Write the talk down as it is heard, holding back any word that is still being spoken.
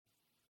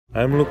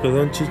I'm Luka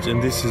Doncic,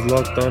 and this is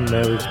Locked On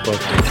Mavericks podcast.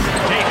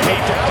 The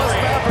Dallas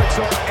Mavericks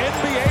are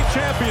NBA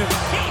champions.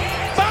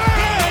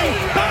 Bang!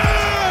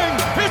 Bang!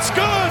 It's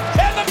good!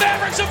 And the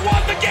Mavericks have won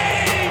the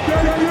game!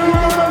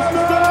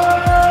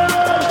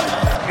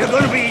 You're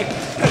going to be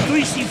a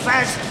greasy,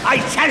 fast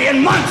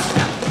Italian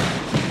monster.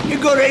 You're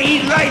going to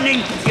eat lightning.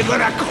 You're going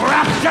to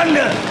crap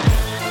thunder.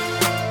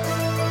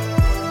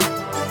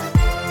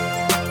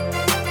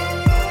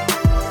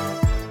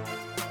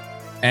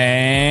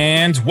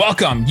 And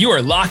welcome. You are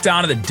locked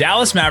on to the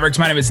Dallas Mavericks.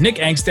 My name is Nick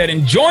Angstead,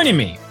 and joining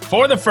me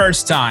for the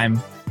first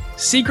time,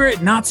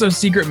 secret, not so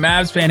secret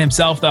Mavs fan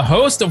himself, the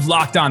host of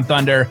Locked On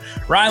Thunder,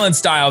 Rylan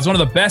Stiles, one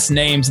of the best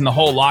names in the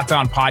whole Locked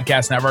On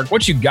podcast network.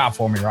 What you got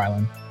for me,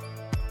 Rylan?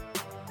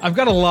 I've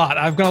got a lot.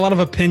 I've got a lot of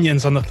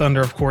opinions on the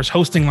Thunder, of course,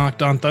 hosting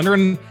Locked On Thunder.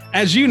 And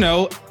as you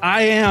know,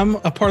 I am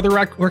a part of the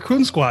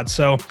Raccoon Squad.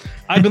 So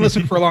I've been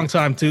listening for a long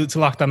time to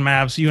Locked On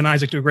Mavs. You and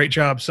Isaac do a great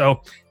job.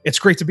 So it's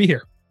great to be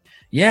here.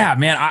 Yeah,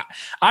 man.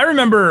 I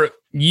remember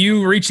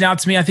you reaching out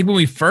to me, I think when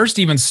we first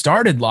even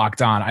started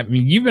Locked On. I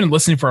mean, you've been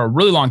listening for a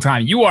really long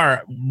time. You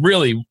are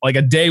really like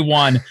a day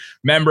one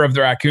member of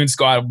the Raccoon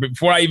Squad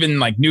before I even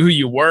knew who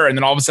you were. And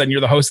then all of a sudden you're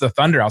the host of the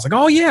Thunder. I was like,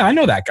 oh yeah, I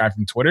know that guy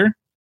from Twitter.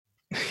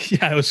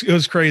 Yeah, it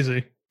was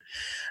crazy.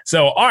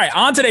 So, all right,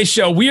 on today's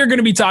show, we are going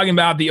to be talking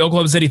about the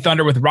Oklahoma City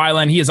Thunder with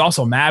Rylan. He is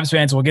also a Mavs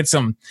fan, so we'll get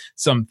some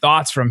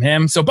thoughts from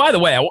him. So, by the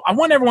way, I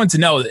want everyone to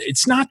know that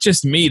it's not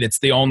just me that's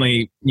the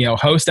only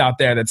host out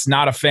there that's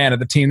not a fan of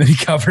the team that he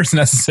covers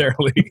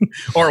necessarily,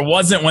 or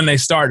wasn't when they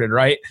started,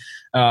 right?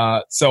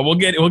 So we'll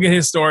get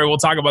his story. We'll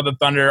talk about the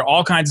Thunder,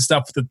 all kinds of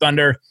stuff with the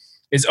Thunder.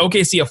 Is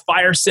OKC a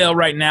fire sale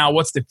right now?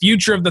 What's the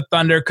future of the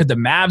Thunder? Could the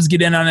Mavs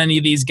get in on any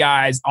of these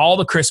guys? All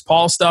the Chris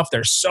Paul stuff.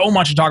 There's so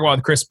much to talk about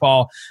with Chris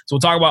Paul. So we'll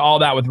talk about all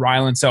that with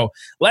Rylan. So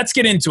let's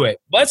get into it.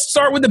 Let's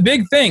start with the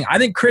big thing. I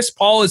think Chris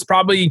Paul is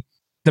probably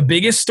the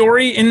biggest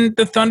story in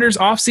the Thunder's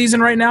offseason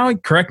right now.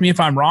 Correct me if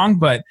I'm wrong,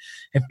 but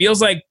it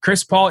feels like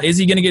Chris Paul, is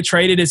he going to get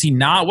traded? Is he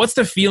not? What's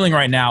the feeling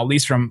right now, at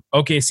least from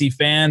OKC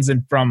fans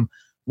and from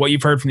what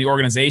you've heard from the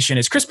organization?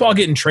 Is Chris Paul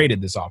getting traded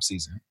this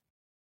offseason?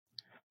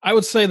 I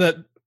would say that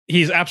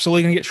he's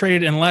absolutely going to get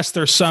traded unless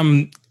there's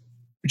some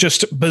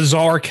just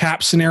bizarre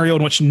cap scenario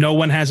in which no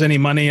one has any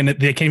money and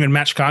they can't even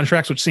match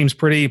contracts, which seems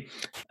pretty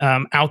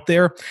out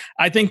there.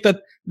 I think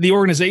that the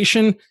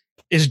organization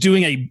is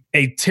doing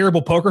a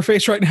terrible poker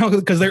face right now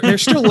because they're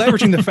still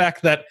leveraging the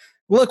fact that,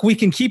 look, we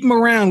can keep him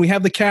around. We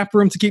have the cap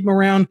room to keep him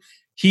around.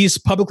 He's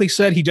publicly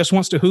said he just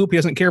wants to hoop. He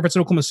doesn't care if it's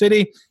in Oklahoma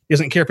City. He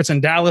doesn't care if it's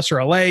in Dallas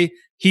or LA.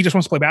 He just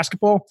wants to play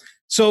basketball.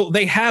 So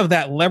they have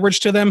that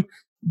leverage to them.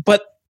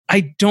 But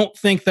I don't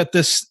think that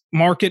this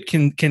market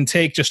can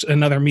take just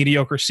another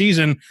mediocre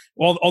season.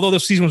 Although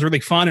this season was really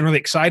fun and really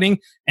exciting,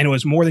 and it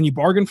was more than you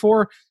bargained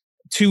for,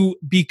 to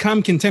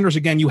become contenders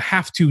again, you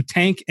have to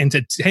tank. And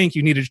to tank,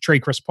 you need to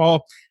trade Chris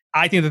Paul.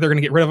 I think that they're going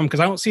to get rid of him because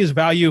I don't see his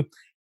value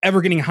ever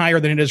getting higher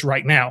than it is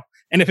right now.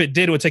 And if it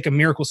did, it would take a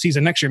miracle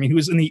season next year. I mean, he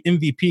was in the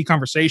MVP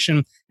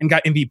conversation and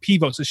got MVP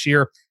votes this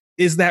year.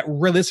 Is that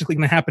realistically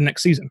going to happen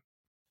next season?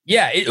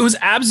 Yeah, it was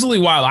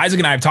absolutely wild. Isaac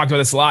and I have talked about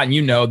this a lot, and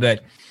you know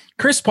that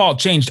Chris Paul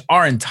changed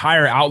our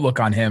entire outlook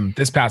on him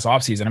this past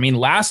offseason. I mean,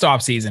 last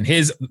offseason,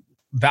 his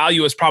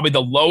value is probably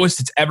the lowest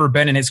it's ever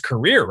been in his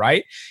career,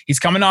 right? He's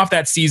coming off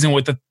that season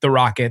with the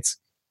Rockets,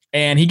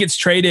 and he gets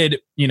traded,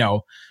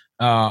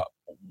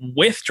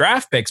 with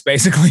draft picks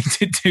basically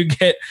to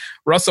get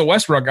Russell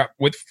Westbrook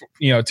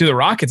to the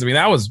Rockets. I mean,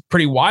 that was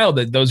pretty wild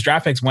that those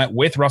draft picks went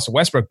with Russell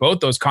Westbrook, both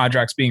those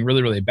contracts being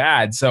really, really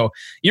bad. So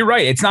you're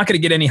right. It's not going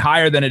to get any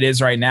higher than it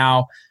is right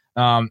now.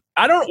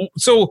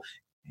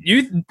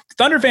 You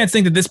Thunder fans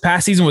think that this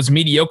past season was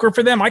mediocre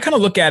for them. I kind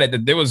of look at it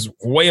that it was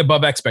way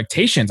above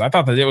expectations. I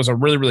thought that it was a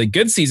really, really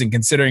good season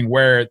considering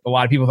where a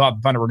lot of people thought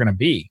the Thunder were going to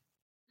be.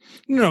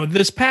 No,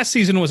 this past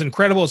season was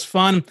incredible. It's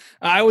fun.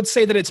 I would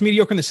say that it's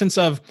mediocre in the sense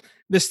of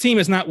this team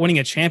is not winning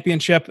a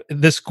championship.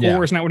 This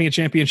core is not winning a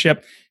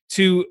championship.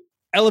 To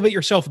elevate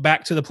yourself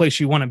back to the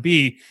place you want to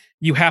be,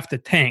 you have to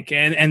tank.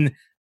 And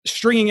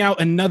stringing out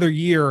another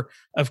year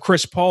of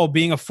Chris Paul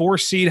being a 4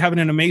 seed, having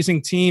an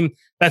amazing team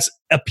that's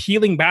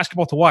appealing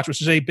basketball to watch,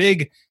 which is a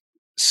big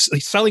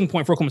selling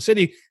point for Oklahoma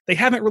City. They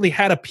haven't really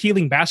had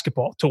appealing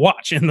basketball to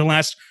watch in the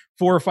last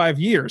 4 or 5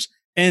 years.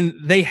 And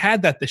they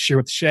had that this year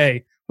with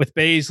Shea, with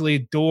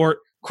Bazley, Dort,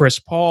 Chris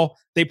Paul.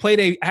 They played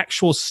an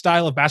actual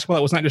style of basketball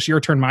that was not just your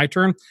turn, my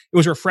turn. It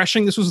was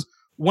refreshing. This was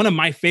one of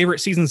my favorite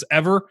seasons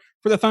ever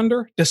for the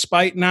Thunder,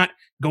 despite not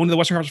going to the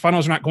Western Conference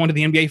Finals or not going to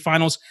the NBA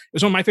Finals. It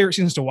was one of my favorite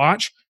seasons to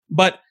watch.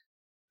 But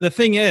the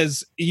thing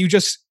is,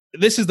 this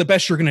is the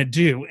best you're going to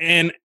do.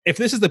 And if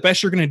this is the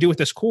best you're going to do with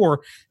this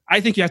core, I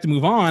think you have to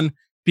move on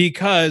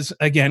because,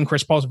 again,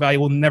 Chris Paul's value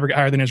will never get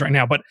higher than it is right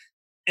now. But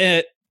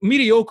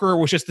mediocre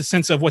was just the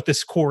sense of what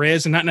this core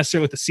is and not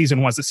necessarily what the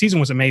season was. The season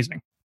was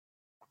amazing.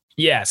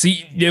 Yeah, so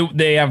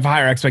they have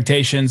higher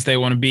expectations. They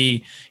want to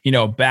be,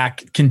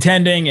 back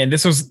contending. And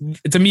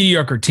it's a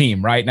mediocre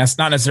team, right? And that's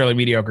not necessarily a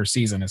mediocre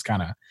season is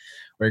kind of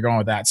where you're going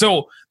with that.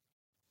 So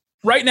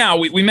right now,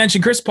 we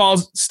mentioned Chris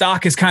Paul's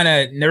stock has kind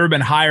of never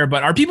been higher,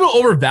 but are people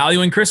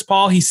overvaluing Chris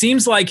Paul? He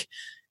seems like,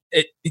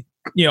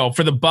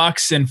 for the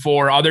Bucks and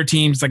for other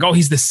teams, like, oh,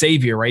 he's the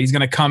savior, right? He's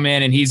going to come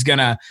in and he's going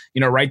to,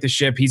 right the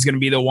ship. He's going to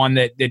be the one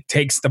that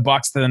takes the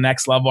Bucks to the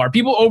next level. Are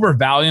people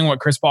overvaluing what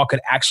Chris Paul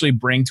could actually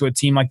bring to a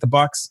team like the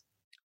Bucks?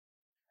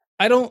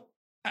 I don't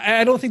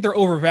think they're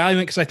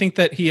overvaluing it, because I think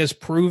that he has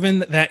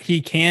proven that he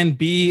can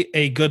be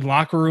a good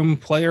locker room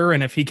player.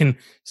 And if he can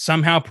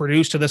somehow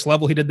produce to this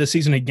level he did this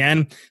season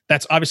again,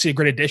 that's obviously a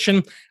great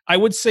addition. I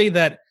would say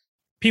that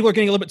people are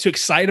getting a little bit too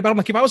excited about him.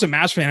 Like, if I was a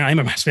Mavs fan, I'm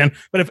a Mavs fan,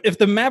 but if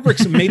the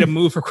Mavericks made a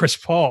move for Chris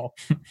Paul,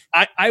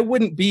 I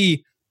wouldn't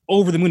be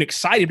over the moon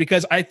excited,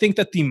 because I think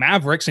that the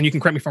Mavericks, and you can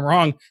correct me if I'm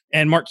wrong,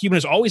 and Mark Cuban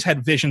has always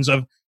had visions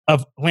of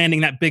landing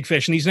that big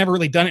fish, and he's never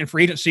really done it in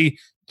free agency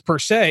per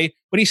se,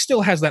 but he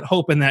still has that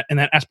hope and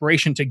that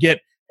aspiration to get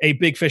a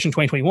big fish in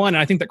 2021.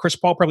 And I think that Chris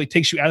Paul probably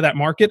takes you out of that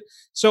market.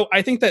 So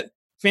I think that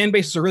fan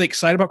bases are really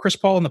excited about Chris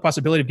Paul and the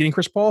possibility of getting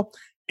Chris Paul.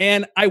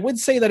 And I would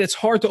say that it's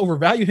hard to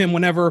overvalue him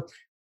whenever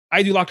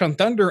I do Locked on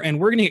Thunder, and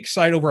we're getting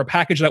excited over a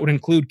package that would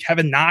include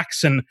Kevin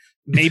Knox and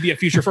maybe a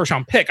future first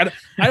round pick.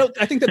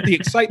 I think that the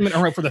excitement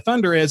for the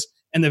Thunder is,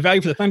 and the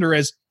value for the Thunder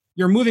is,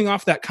 you're moving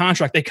off that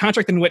contract, a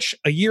contract in which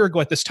a year ago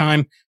at this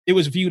time, it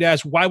was viewed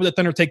as, why would the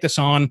Thunder take this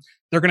on?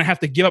 They're going to have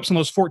to give up some of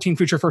those 14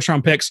 future first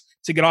round picks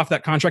to get off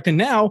that contract. And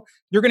now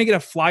you're going to get a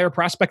flyer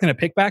prospect and a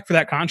pick back for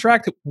that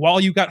contract while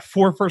you got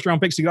 4 first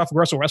round picks to get off of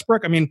Russell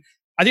Westbrook. I mean,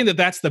 I think that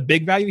that's the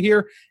big value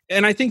here.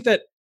 And I think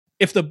that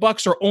if the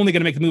Bucks are only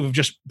going to make the move of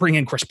just bring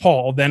in Chris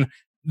Paul, then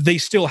they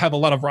still have a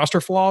lot of roster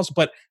flaws.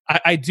 But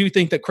I do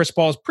think that Chris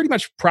Paul is pretty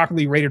much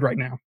properly rated right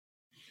now.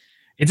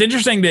 It's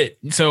interesting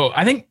so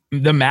I think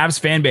the Mavs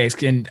fan base,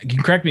 can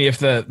correct me if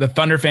the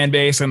Thunder fan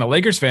base and the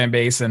Lakers fan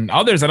base and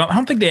others, I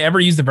don't think they ever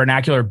use the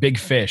vernacular big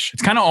fish.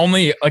 It's kind of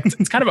only like,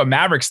 it's kind of a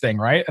Mavericks thing,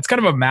 right? It's kind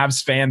of a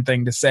Mavs fan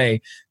thing to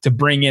say, to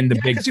bring in the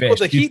big fish.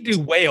 The Heat do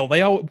whale.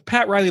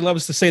 Pat Riley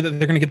loves to say that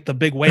they're going to get the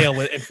big whale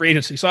in free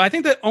agency. So I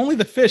think that only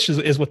the fish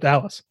is with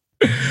Dallas.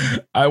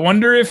 I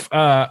wonder if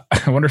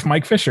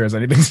Mike Fisher has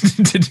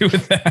anything to do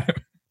with that.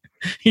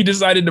 He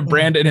decided to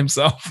brand it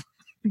himself.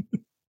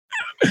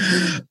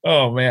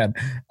 Oh man.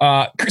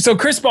 So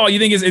Chris Paul, you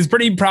think is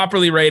pretty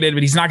properly rated,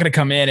 but he's not going to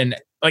come in, and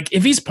like,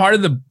 if he's part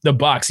of the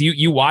Bucks,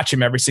 you watch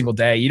him every single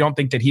day. You don't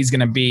think that he's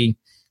going to be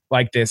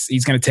like this.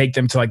 He's going to take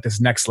them to like this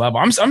next level.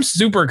 I'm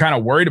super kind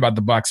of worried about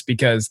the Bucks,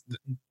 because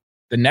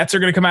the Nets are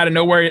going to come out of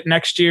nowhere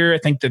next year. I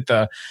think that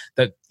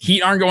the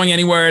Heat aren't going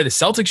anywhere. The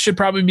Celtics should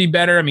probably be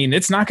better. I mean,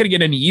 it's not going to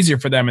get any easier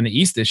for them in the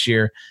East this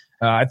year.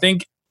 I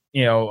think,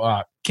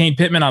 Kane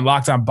Pittman on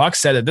Locked On Bucks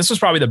said that this was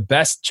probably the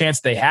best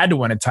chance they had to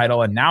win a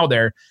title. And now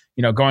they're,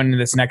 going into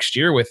this next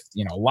year with,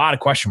 a lot of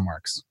question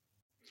marks.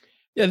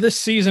 Yeah, this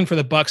season for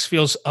the Bucks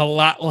feels a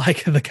lot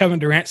like the Kevin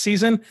Durant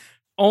season.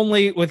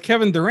 Only with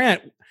Kevin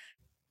Durant,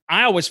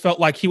 I always felt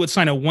like he would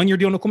sign a 1-year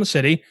deal in Oklahoma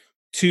City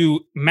to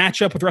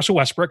match up with Russell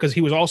Westbrook, because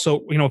he was also,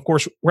 of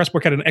course,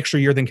 Westbrook had an extra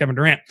year than Kevin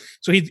Durant.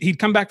 So he'd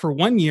come back for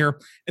 1 year,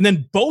 and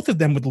then both of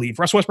them would leave,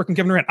 Russell Westbrook and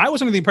Kevin Durant. I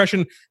was under the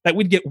impression that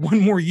we'd get 1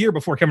 more year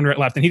before Kevin Durant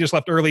left, and he just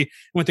left early and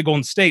went to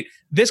Golden State.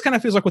 This kind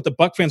of feels like what the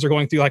Buck fans are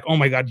going through, like, oh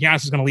my God,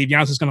 Giannis is going to leave,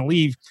 Giannis is going to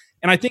leave.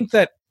 And I think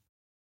that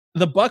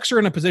the Bucks are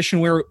in a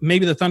position where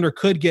maybe the Thunder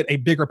could get a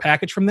bigger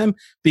package from them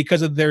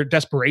because of their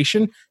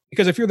desperation.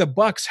 Because if you're the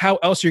Bucks, how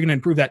else are you going to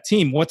improve that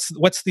team?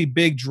 What's the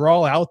big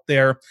draw out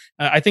there?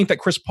 I think that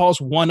Chris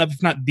Paul's one of,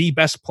 if not the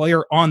best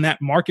player on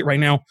that market right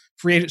now,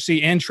 free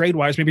agency and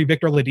trade-wise. Maybe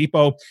Victor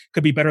Oladipo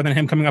could be better than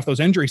him coming off those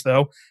injuries,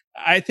 though.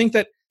 I think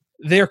that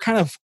they're kind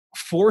of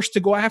forced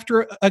to go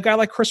after a guy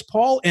like Chris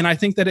Paul, and I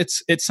think that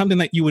it's something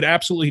that you would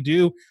absolutely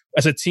do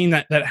as a team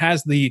that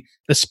has the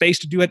space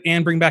to do it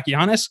and bring back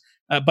Giannis.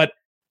 But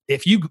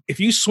if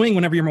you swing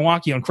whenever you're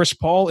Milwaukee on Chris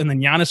Paul, and then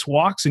Giannis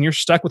walks and you're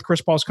stuck with Chris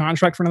Paul's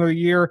contract for another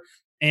year,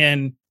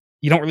 and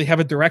you don't really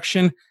have a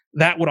direction,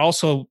 that would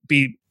also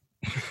be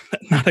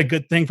not a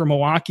good thing for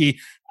Milwaukee.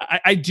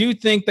 I do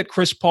think that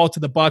Chris Paul to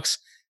the Bucks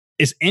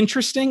is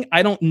interesting.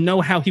 I don't know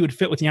how he would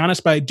fit with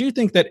Giannis, but I do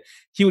think that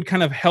he would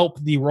kind of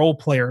help the role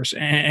players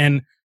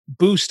and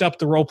boost up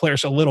the role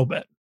players a little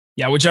bit.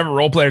 Yeah, whichever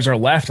role players are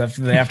left,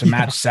 they have to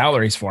match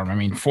salaries for him. I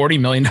mean, $40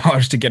 million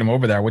to get him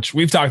over there, which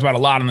we've talked about a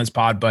lot on this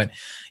pod. But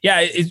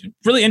yeah, it's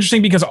really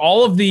interesting because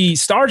all of the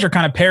stars are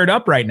kind of paired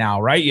up right now,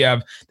 right? You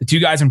have the 2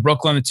 guys in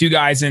Brooklyn, the 2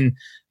 guys in,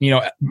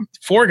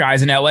 4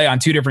 guys in LA on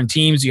 2 different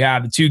teams. You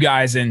have the 2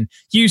 guys in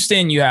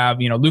Houston. You have,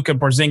 Luka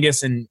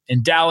Porzingis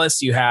in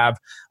Dallas. You have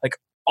like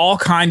all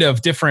kind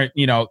of different,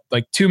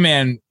 like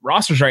 2-man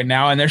rosters right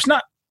now. And there's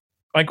not,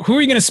 like, who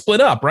are you going to split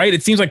up, right?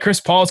 It seems like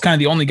Chris Paul is kind of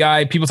the only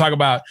guy. People talk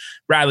about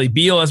Bradley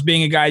Beal as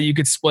being a guy you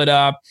could split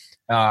up.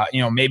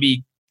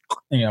 Maybe,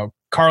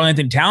 Karl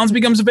Anthony Towns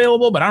becomes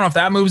available, but I don't know if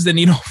that moves the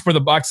needle for the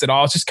Bucks at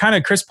all. It's just kind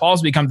of Chris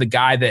Paul's become the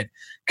guy that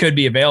could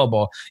be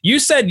available. You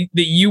said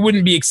that you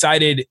wouldn't be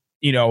excited,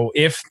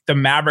 if the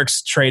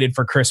Mavericks traded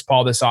for Chris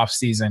Paul this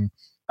offseason.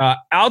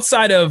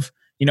 Outside of,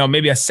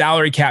 maybe a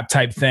salary cap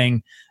type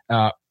thing,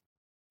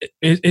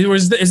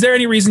 is there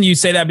any reason you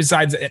say that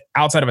besides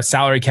outside of a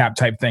salary cap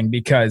type thing?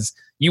 Because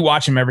you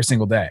watch him every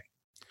single day.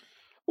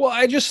 Well,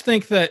 I just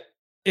think that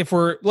if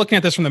we're looking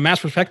at this from the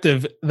Mavs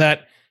perspective,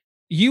 that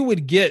you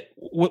would get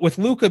with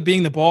Luka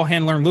being the ball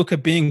handler and Luka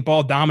being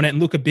ball dominant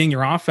and Luka being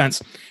your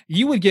offense,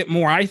 you would get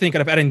more, I think,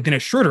 out of adding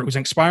Dennis Schroeder, who's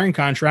an expiring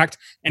contract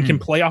and can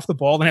play off the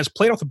ball and has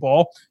played off the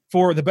ball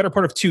for the better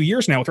part of 2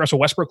 years now. With Russell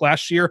Westbrook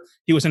last year,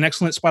 he was an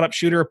excellent spot up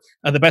shooter,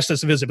 the best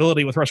as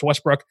visibility with Russell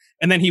Westbrook.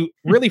 And then he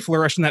really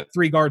flourished in that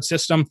 3-guard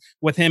system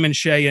with him and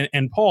Shea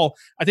and Paul.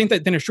 I think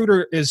that Dennis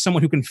Schroeder is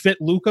someone who can fit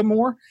Luka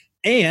more.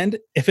 And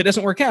if it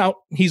doesn't work out,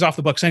 he's off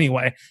the books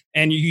anyway.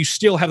 And you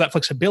still have that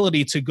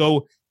flexibility to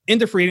go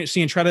into free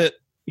agency and try to,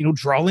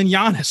 draw in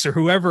Giannis or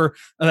whoever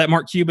that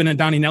Mark Cuban and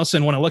Donnie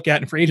Nelson want to look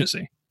at in free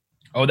agency.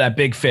 Oh, that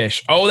big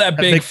fish. Oh, that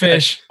big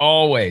fish.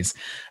 Always.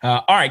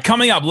 All right,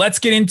 coming up, let's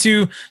get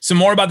into some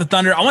more about the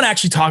Thunder. I want to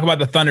actually talk about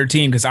the Thunder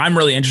team because I'm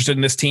really interested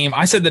in this team.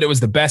 I said that it was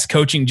the best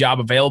coaching job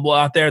available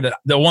out there, that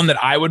the one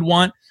that I would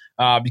want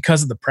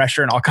because of the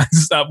pressure and all kinds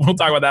of stuff. We'll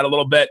talk about that a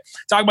little bit.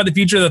 Talk about the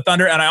future of the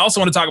Thunder, and I also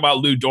want to talk about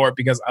Lou Dort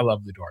because I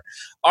love Lou Dort.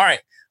 All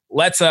right,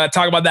 let's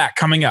talk about that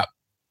coming up.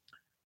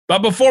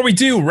 But before we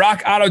do,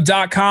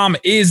 rockauto.com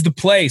is the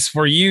place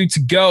for you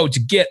to go to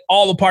get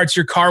all the parts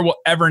your car will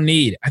ever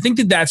need. I think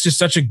that that's just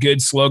such a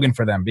good slogan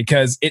for them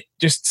because it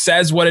just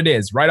says what it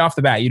is right off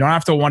the bat. You don't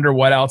have to wonder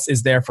what else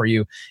is there for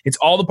you. It's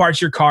all the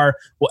parts your car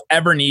will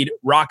ever need.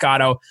 Rock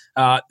Auto.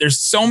 There's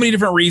so many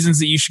different reasons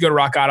that you should go to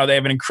Rock Auto. They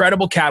have an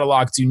incredible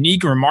catalog. It's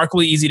unique and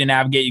remarkably easy to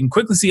navigate. You can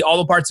quickly see all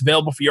the parts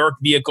available for your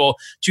vehicle,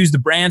 choose the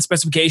brand,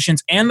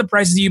 specifications, and the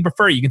prices you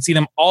prefer. You can see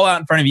them all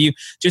out in front of you.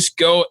 Just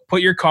go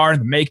put your car,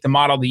 the make, the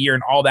model, the year,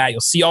 and all that.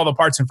 You'll see all the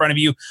parts in front of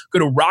you. Go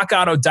to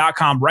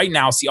rockauto.com right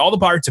now. See all the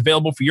parts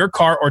available for your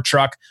car or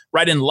truck.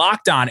 Write in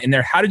Locked On in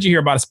their How Did You Hear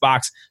About Us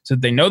box so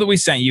that they know that we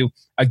sent you.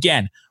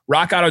 Again,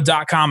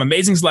 rockauto.com.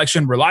 Amazing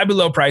selection, reliably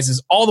low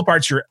prices, all the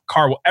parts your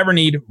car will ever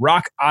need.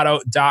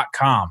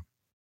 rockauto.com.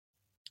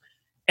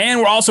 And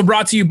we're also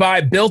brought to you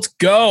by Built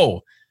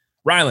Go.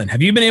 Rylan,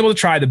 have you been able to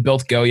try the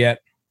Built Go yet?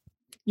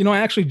 I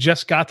actually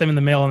just got them in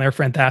the mail and they're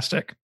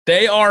fantastic.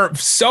 They are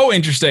so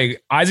interesting.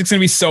 Isaac's going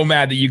to be so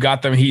mad that you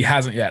got them. He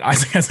hasn't yet.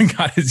 Isaac hasn't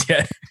got his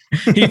yet.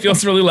 He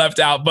feels really left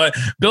out. But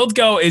Built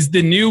Go is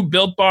the new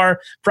Built Bar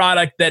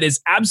product that is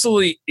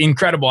absolutely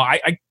incredible.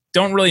 I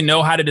don't really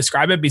know how to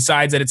describe it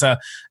besides that it's a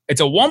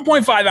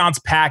 1.5 ounce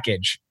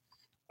package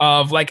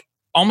of like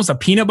almost a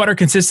peanut butter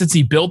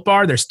consistency Built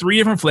Bar. There's 3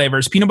 different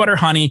flavors: peanut butter,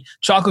 honey,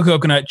 chocolate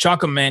coconut,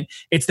 chocolate mint.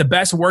 It's the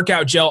best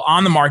workout gel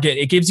on the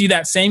market. It gives you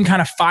that same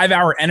kind of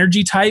 5-hour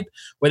energy type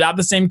without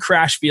the same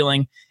crash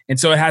feeling. And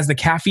so it has the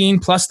caffeine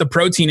plus the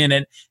protein in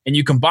it. And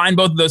you combine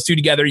both of those two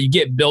together, you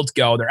get Built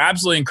Go. They're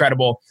absolutely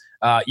incredible.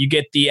 You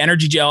get the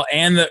energy gel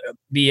and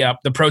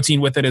the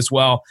protein with it as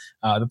well.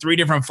 The 3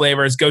 different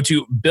flavors. Go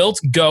to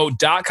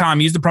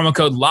builtgo.com. Use the promo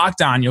code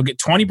Locked On. You'll get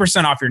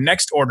 20% off your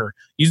next order.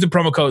 Use the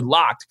promo code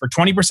Locked for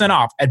 20%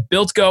 off at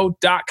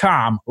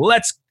builtgo.com.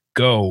 Let's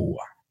go.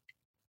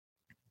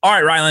 All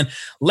right, Rylan,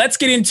 let's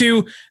get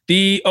into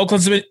the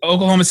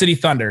Oklahoma City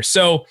Thunder.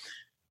 So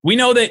we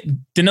know that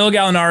Danilo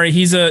Gallinari,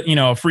 he's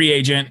a free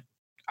agent.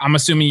 I'm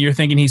assuming you're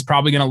thinking he's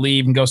probably going to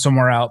leave and go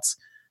somewhere else.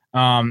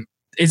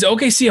 Is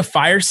OKC a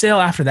fire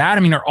sale after that?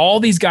 I mean, are all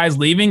these guys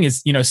leaving?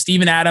 Is,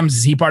 Steven Adams,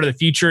 is he part of the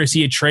future? Is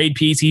he a trade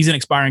piece? He's an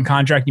expiring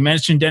contract. You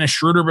mentioned Dennis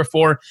Schroeder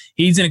before.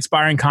 He's an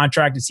expiring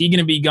contract. Is he going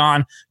to be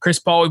gone? Chris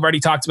Paul, we've already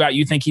talked about.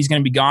 You think he's going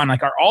to be gone?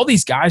 Like, are all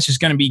these guys just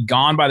going to be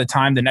gone by the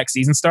time the next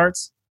season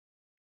starts?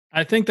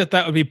 I think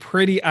that would be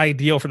pretty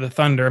ideal for the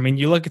Thunder. I mean,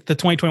 you look at the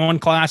 2021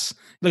 class,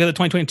 look at the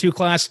 2022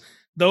 class.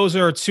 Those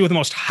are 2 of the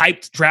most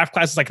hyped draft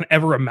classes I can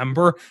ever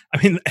remember.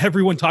 I mean,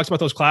 everyone talks about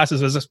those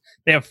classes as if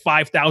they have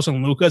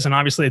 5,000 Lukas, and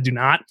obviously they do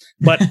not.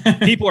 But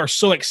people are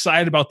so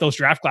excited about those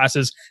draft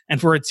classes. And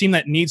for a team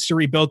that needs to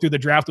rebuild through the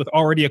draft with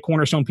already a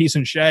cornerstone piece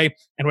in Shea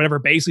and whatever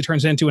Bazley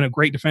turns into and a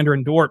great defender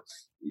in Dort,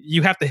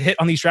 you have to hit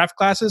on these draft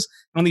classes,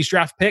 on these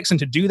draft picks. And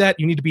to do that,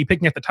 you need to be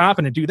picking at the top.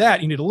 And to do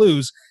that, you need to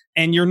lose.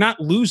 And you're not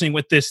losing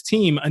with this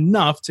team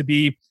enough to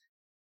be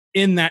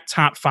in that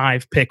top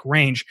 5 pick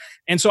range.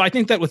 And so I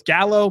think that with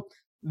Gallo,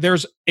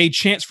 there's a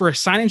chance for a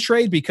sign and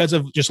trade because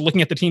of just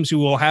looking at the teams who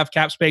will have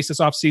cap space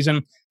this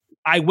offseason.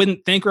 I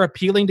wouldn't think are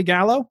appealing to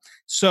Gallo.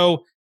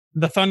 So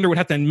the Thunder would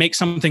have to make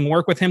something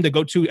work with him to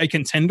go to a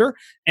contender,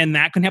 and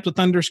that can help the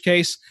Thunder's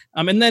case.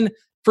 And then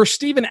for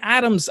Steven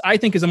Adams, I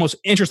think is the most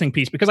interesting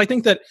piece because I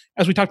think that,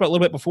 as we talked about a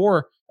little bit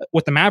before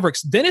with the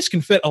Mavericks, Dennis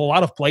can fit a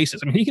lot of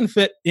places. I mean, he can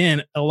fit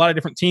in a lot of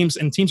different teams,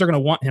 and teams are going to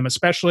want him,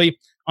 especially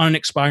on an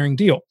expiring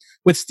deal.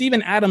 With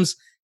Steven Adams,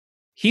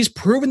 he's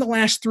proven the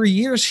last 3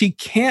 years he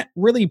can't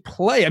really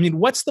play. I mean,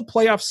 what's the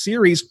playoff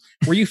series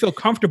where you feel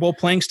comfortable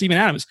playing Steven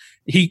Adams?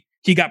 He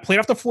got played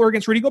off the floor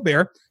against Rudy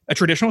Gobert, a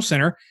traditional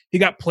center. He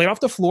got played off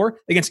the floor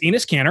against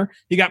Enes Kanter.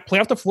 He got played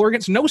off the floor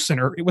against no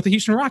center with the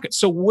Houston Rockets.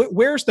 So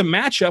where's the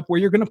matchup where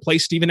you're going to play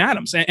Steven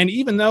Adams? And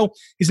even though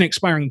he's an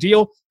expiring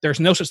deal, there's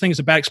no such thing as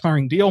a bad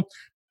expiring deal.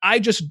 I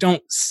just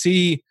don't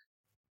see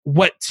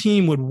what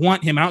team would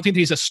want him. I don't think that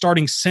he's a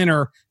starting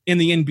center in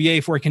the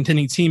NBA for a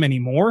contending team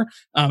anymore.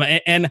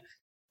 And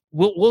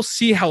we'll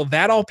see how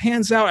that all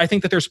pans out. I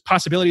think that there's a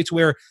possibility to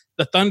where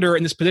the Thunder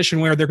in this position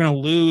where they're going to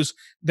lose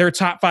their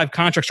top 5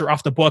 contracts are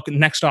off the book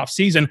next off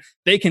season.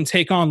 They can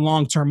take on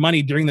long-term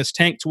money during this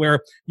tank to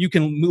where you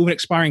can move an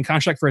expiring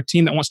contract for a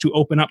team that wants to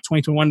open up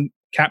 2021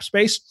 cap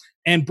space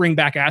and bring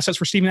back assets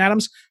for Steven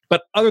Adams.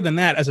 But other than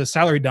that, as a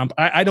salary dump,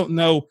 I don't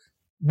know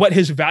what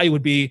his value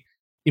would be,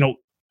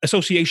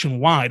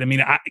 association wide. I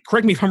mean,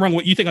 correct me if I'm wrong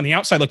what you think on the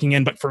outside looking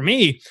in, but for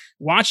me,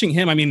 watching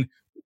him, I mean,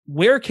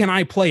 where can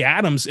I play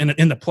Adams in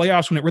the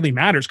playoffs when it really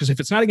matters? Because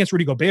if it's not against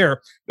Rudy Gobert,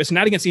 if it's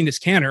not against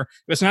Enes Kanter, if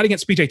it's not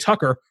against PJ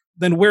Tucker,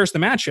 then where's the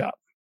matchup?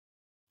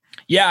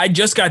 Yeah, I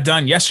just got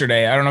done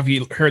yesterday. I don't know if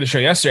you heard the show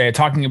yesterday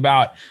talking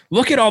about,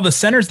 look at all the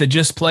centers that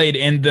just played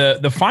in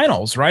the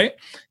finals, right?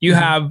 You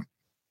have,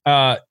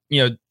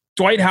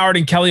 Dwight Howard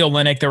and Kelly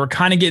Olynyk that were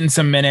kind of getting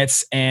some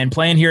minutes and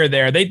playing here or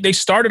there. They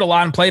started a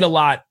lot and played a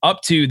lot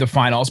up to the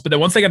finals, but then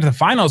once they got to the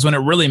finals when it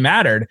really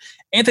mattered,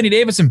 Anthony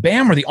Davis and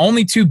Bam were the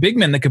only 2 big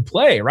men that could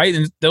play, right?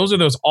 And those are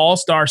those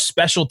all-star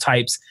special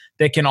types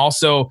that can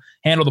also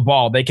handle the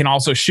ball. They can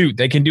also shoot.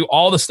 They can do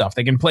all the stuff.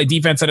 They can play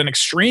defense at an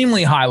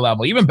extremely high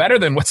level, even better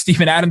than what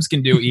Steven Adams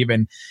can do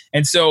even.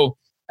 And so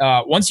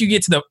once you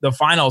get to the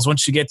finals,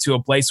 once you get to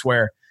a place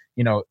where,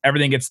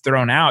 everything gets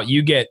thrown out,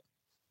 you get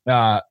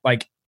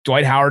like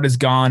Dwight Howard is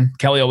gone.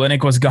 Kelly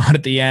Olynyk was gone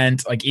at the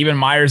end. Like even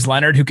Myers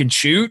Leonard, who can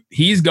shoot,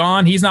 he's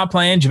gone. He's not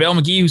playing. JaVale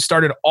McGee, who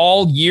started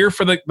all year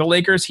for the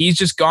Lakers, he's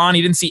just gone.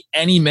 He didn't see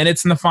any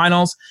minutes in the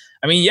finals.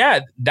 I mean, yeah,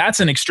 that's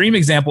an extreme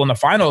example in the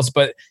finals,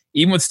 but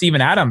even with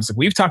Steven Adams,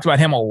 we've talked about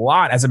him a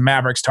lot as a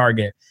Mavericks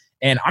target.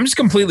 And I'm just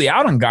completely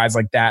out on guys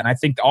like that. And I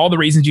think all the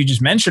reasons you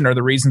just mentioned are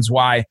the reasons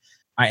why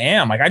I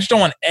am. Like, I just don't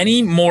want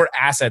any more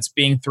assets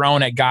being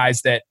thrown at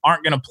guys that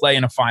aren't going to play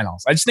in a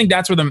finals. I just think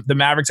that's where the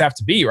Mavericks have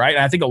to be, right?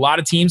 And I think a lot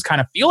of teams kind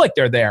of feel like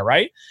they're there,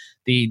 right?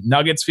 The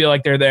Nuggets feel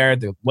like they're there.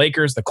 The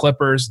Lakers, the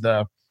Clippers,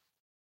 the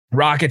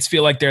Rockets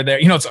feel like they're there.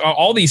 It's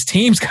all these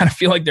teams kind of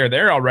feel like they're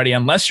there already,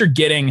 unless you're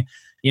getting,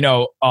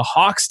 a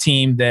Hawks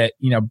team that,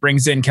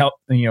 brings in,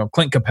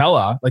 Clint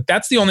Capella. Like,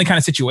 that's the only kind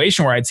of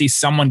situation where I'd see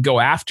someone go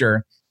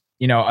after,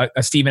 a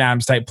Steven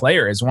Adams type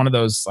player is one of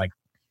those like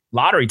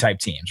lottery type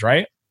teams,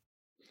 right?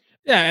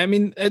 Yeah, I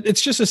mean, it's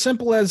just as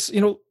simple as,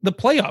 the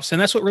playoffs. And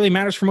that's what really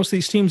matters for most of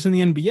these teams in the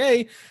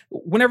NBA.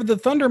 Whenever the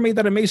Thunder made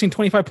that amazing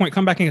 25-point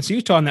comeback against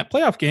Utah in that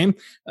playoff game,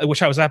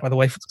 which I was at, by the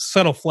way,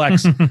 subtle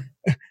flex,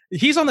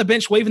 he's on the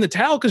bench waving the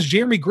towel because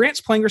Jeremy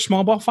Grant's playing your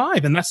small ball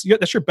 5, and that's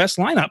your best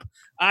lineup.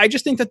 I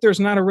just think that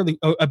there's not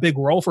a big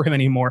role for him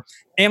anymore.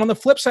 And on the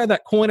flip side of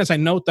that coin, as I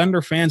know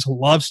Thunder fans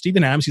love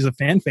Steven Adams, he's a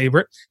fan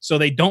favorite, so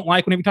they don't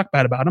like whenever you talk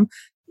bad about him.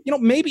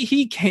 Maybe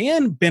he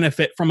can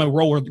benefit from a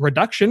role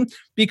reduction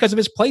because of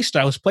his play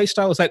style. His play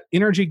style is that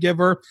energy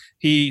giver.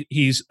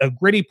 He's a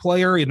gritty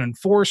player, an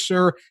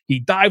enforcer. He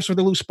dives for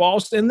the loose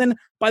balls. And then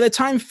by the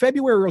time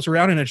February rolls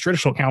around in a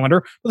traditional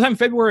calendar, by the time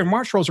February and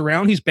March rolls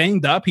around, he's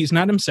banged up. He's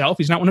not himself.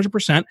 He's not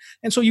 100%.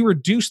 And so you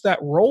reduce that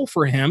role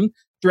for him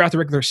throughout the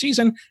regular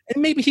season,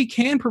 and maybe he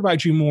can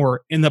provide you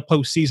more in the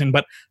postseason.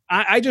 But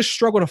I just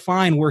struggle to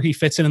find where he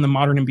fits in the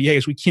modern NBA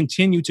as we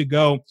continue to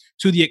go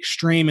to the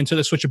extreme and to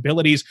the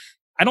switchabilities.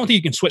 I don't think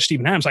you can switch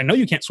Steven Adams. I know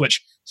you can't switch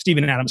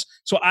Steven Adams.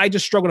 So I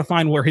just struggle to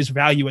find where his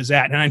value is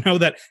at. And I know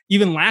that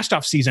even last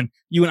offseason,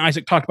 you and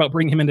Isaac talked about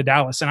bringing him into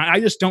Dallas. And I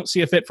just don't see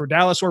a fit for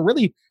Dallas or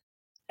really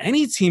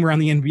any team around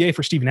the NBA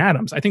for Steven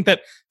Adams. I think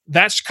that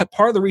that's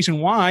part of the reason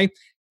why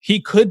he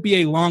could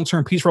be a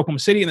long-term piece for Oklahoma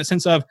City in the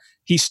sense of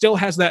he still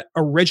has that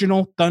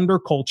original Thunder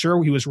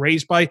culture. He was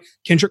raised by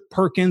Kendrick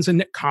Perkins and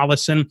Nick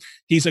Collison.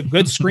 He's a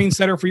good screen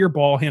setter for your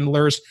ball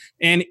handlers.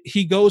 And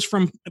he goes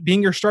from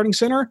being your starting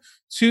center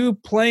to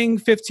playing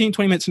 15,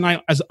 20 minutes a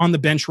night as on the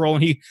bench role.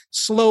 And he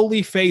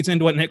slowly fades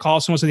into what Nick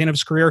Collison was at the end of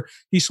his career.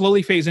 He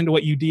slowly fades into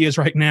what UD is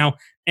right now.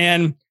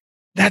 And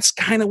that's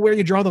kind of where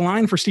you draw the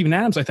line for Steven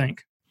Adams, I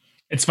think.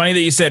 It's funny that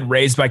you said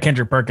raised by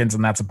Kendrick Perkins,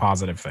 and that's a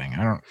positive thing.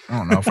 I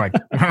don't know if I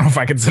don't know if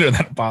I consider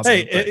that a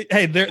positive.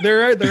 Hey,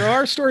 there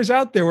are stories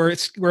out there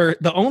where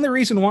the only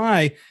reason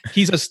why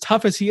he's as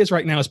tough as he is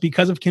right now is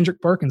because of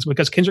Kendrick Perkins,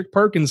 because Kendrick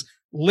Perkins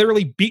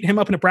literally beat him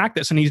up in a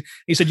practice, and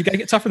he said, "You got to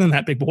get tougher than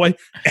that, big boy."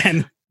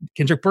 And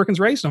Kendrick Perkins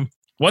raised him.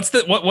 What's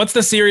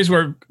the series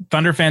where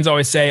Thunder fans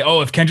always say,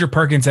 "Oh, if Kendrick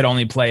Perkins had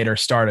only played or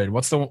started"?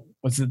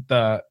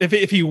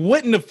 If he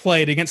wouldn't have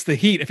played against the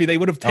Heat, if they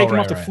would have taken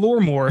off the floor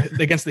more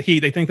against the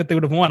Heat, they think that they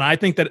would have won. I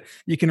think that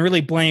you can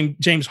really blame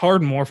James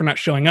Harden more for not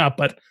showing up,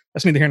 but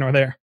that's neither here nor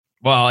there.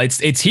 Well,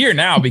 it's here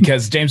now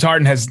because James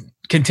Harden has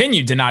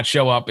continued to not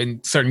show up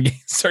in certain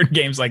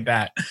games like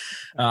that.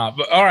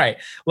 But all right,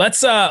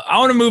 let's. I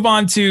want to move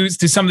on to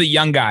some of the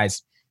young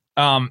guys.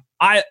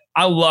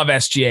 I love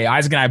SGA.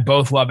 Isaac and I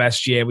both love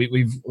SGA.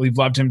 We've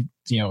loved him,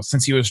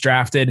 since he was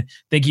drafted. I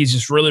think he's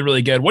just really,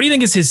 really good. What do you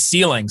think is his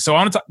ceiling? So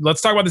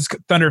let's talk about this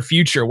Thunder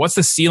future. What's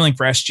the ceiling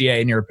for SGA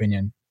in your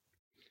opinion?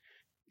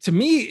 To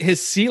me,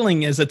 his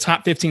ceiling is a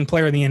top 15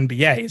 player in the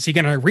NBA. Is he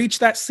going to reach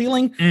that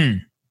ceiling?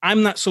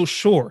 I'm not so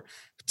sure.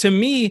 To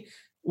me,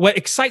 what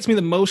excites me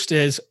the most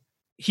is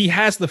he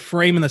has the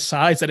frame and the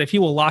size that if he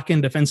will lock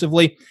in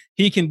defensively,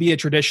 he can be a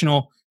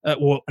traditional,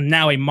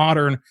 now a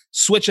modern,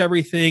 switch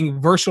everything,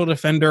 versatile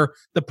defender.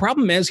 The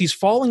problem is he's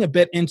falling a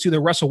bit into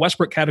the Russell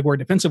Westbrook category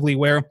defensively,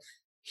 where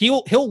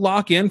he'll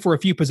lock in for a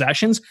few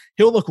possessions.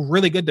 He'll look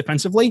really good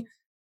defensively,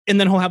 and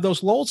then he'll have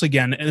those lulls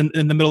again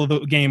in the middle of the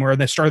game or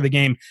the start of the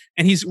game.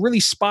 And he's really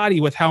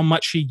spotty with how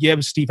much he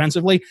gives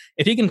defensively.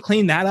 If he can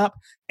clean that up,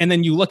 and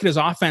then you look at his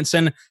offense,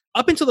 and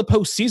up until the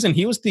postseason,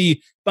 he was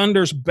the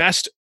Thunder's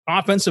best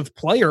offensive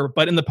player,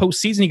 but in the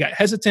postseason, he got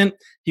hesitant.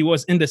 He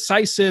was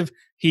indecisive.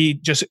 He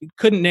just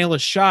couldn't nail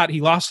his shot.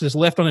 He lost his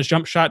lift on his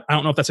jump shot. I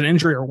don't know if that's an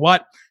injury or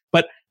what,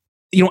 but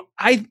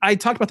I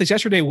talked about this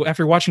yesterday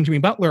after watching Jimmy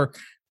Butler.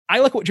 I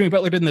like what Jimmy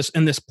Butler did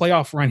in this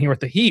playoff run here with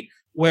the Heat,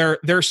 where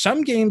there are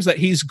some games that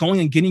he's going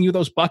and getting you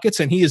those buckets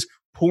and he is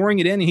pouring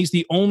it in and he's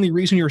the only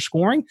reason you're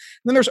scoring. And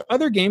then there's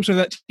other games where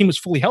that team was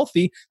fully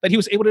healthy that he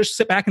was able to just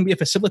sit back and be a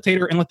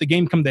facilitator and let the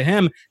game come to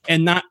him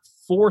and not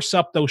force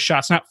up those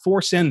shots, not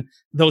force in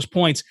those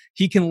points.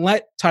 He can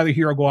let Tyler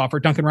Hero go off or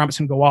Duncan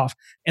Robinson go off.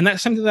 And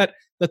that's something that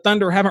the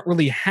Thunder haven't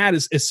really had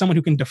is someone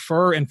who can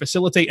defer and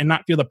facilitate and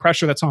not feel the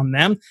pressure that's on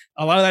them.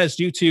 A lot of that is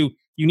due to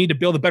you need to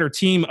build a better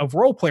team of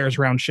role players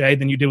around Shea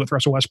than you did with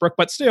Russell Westbrook.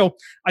 But still,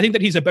 I think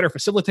that he's a better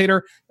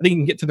facilitator. I think he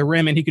can get to the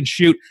rim and he can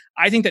shoot.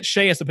 I think that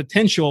Shea has the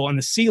potential and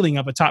the ceiling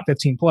of a top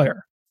 15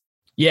 player.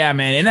 Yeah,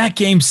 man. In that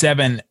game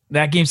seven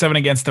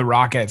against the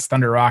Rockets,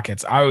 Thunder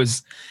Rockets,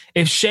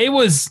 if Shea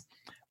was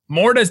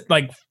more to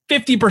like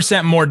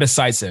 50% more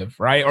decisive,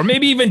 right? Or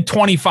maybe even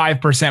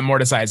 25% more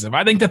decisive,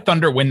 I think the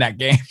Thunder win that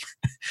game.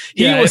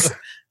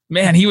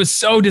 He was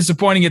so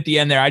disappointing at the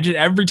end there.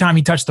 Every time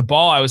he touched the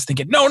ball, I was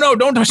thinking, no,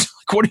 don't touch.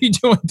 Like, what are you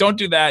doing? Don't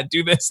do that.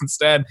 Do this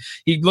instead.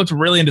 He looked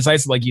really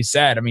indecisive, like you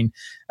said. I mean,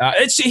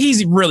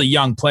 he's a really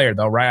young player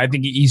though, right? I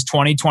think he's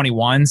 20,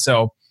 21.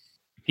 So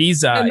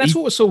he's, and that's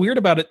what was so weird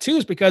about it too,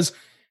 is because,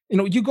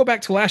 you go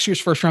back to last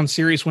year's first round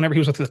series whenever he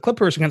was with the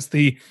Clippers against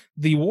the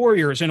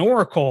Warriors in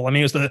Oracle. I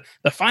mean, it was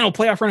the final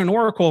playoff run in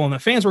Oracle and the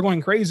fans were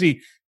going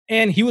crazy.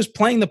 And he was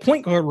playing the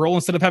point guard role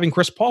instead of having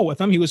Chris Paul with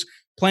him. He was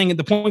playing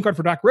the point guard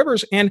for Doc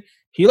Rivers, and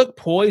he looked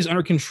poised,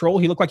 under control.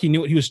 He looked like he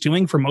knew what he was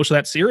doing for most of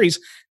that series,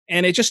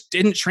 and it just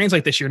didn't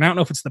translate this year. And I don't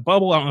know if it's the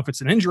bubble. I don't know if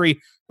it's an injury,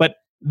 but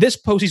this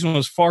postseason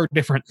was far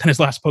different than his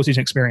last postseason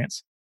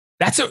experience.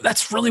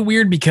 That's really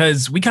weird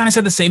because we kind of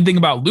said the same thing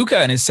about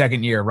Luka in his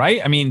second year, right?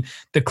 I mean,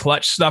 the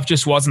clutch stuff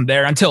just wasn't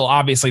there until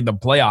obviously the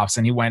playoffs,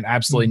 and he went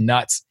absolutely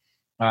nuts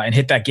and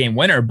hit that game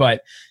winner.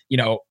 But,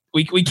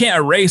 we can't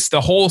erase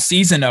the whole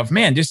season of,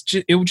 man,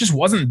 it just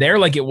wasn't there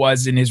like it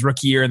was in his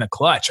rookie year in the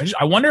clutch.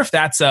 I wonder if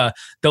that's the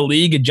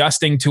league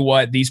adjusting to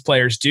what these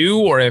players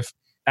do, or if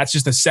that's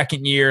just a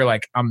second year,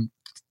 like I'm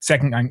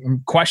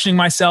questioning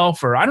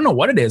myself, or I don't know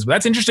what it is, but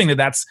that's interesting that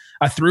that's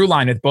a through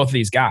line with both of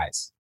these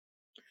guys.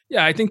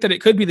 Yeah, I think that it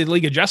could be the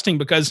league adjusting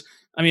because,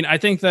 I mean, I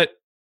think that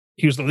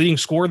he was the leading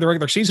scorer of the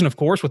regular season, of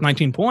course, with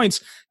 19 points.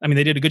 I mean,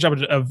 they did a good job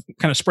of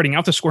kind of spreading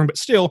out the scoring, but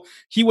still,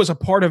 he was a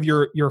part of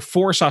your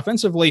force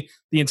offensively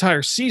the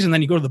entire season.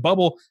 Then you go to the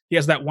bubble, he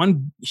has that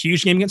one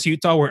huge game against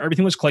Utah where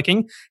everything was clicking.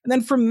 And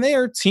then from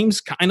there,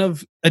 teams kind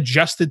of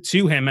adjusted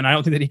to him. And I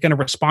don't think that he kind of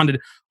responded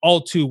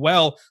all too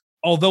well,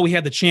 although he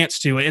had the chance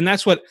to. And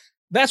that's what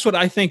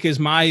I think is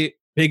my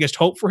biggest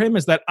hope for him,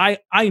 is that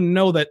I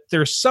know that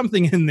there's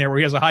something in there where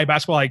he has a high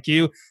basketball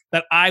IQ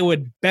that I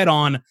would bet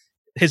on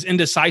his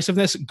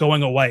indecisiveness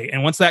going away.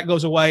 And once that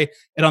goes away,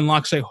 it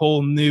unlocks a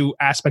whole new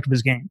aspect of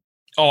his game.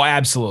 Oh,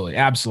 absolutely.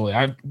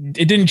 Absolutely.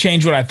 It didn't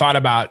change what I thought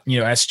about,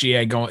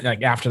 SGA going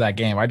like after that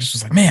game. I just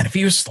was like, man, if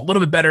he was just a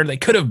little bit better, they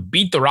could have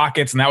beat the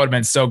Rockets and that would have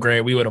been so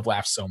great. We would have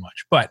laughed so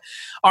much. But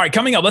all right,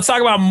 coming up, let's talk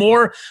about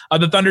more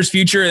of the Thunder's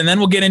future. And then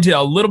we'll get into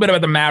a little bit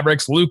about the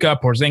Mavericks, Luka,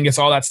 Porzingis,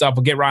 all that stuff.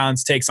 We'll get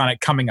Ryland's takes on it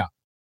coming up.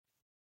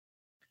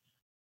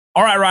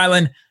 All right,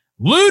 Ryland.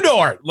 Lu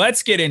Dort,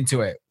 let's get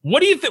into it. What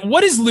do you think?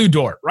 What is Lu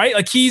Dort, right?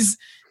 Like he's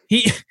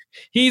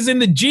in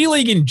the G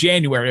League in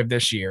January of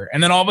this year,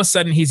 and then all of a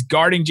sudden he's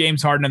guarding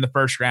James Harden in the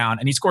first round,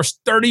 and he scores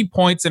 30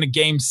 points in a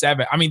game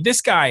 7. I mean,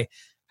 this guy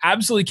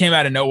absolutely came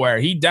out of nowhere.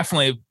 He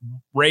definitely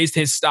raised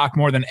his stock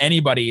more than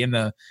anybody in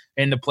the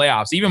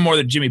playoffs, even more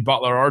than Jimmy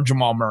Butler or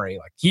Jamal Murray.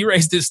 Like he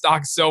raised his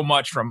stock so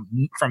much from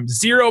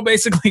zero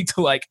basically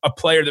to like a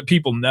player that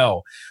people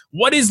know.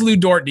 What is Lu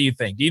Dort, do you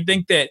think? Do you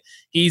think that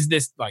he's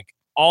this like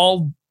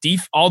all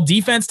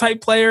defense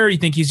type player? You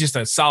think he's just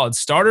a solid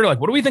starter? Like,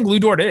 what do we think Lu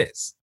Dort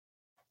is?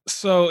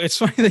 So it's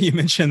funny that you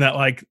mentioned that,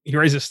 like he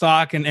raised his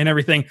stock and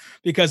everything,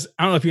 because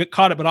I don't know if you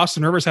caught it, but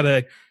Austin Rivers had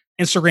a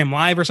Instagram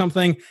live or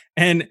something.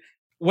 And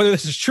whether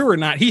this is true or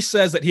not, he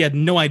says that he had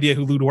no idea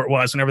who Lu Dort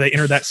was whenever they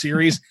entered that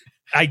series.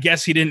 I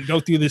guess he didn't go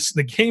through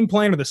the game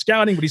plan or the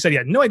scouting, but he said he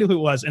had no idea who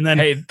it was. And then,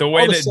 hey, the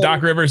way that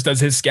Doc Rivers does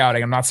his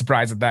scouting, I'm not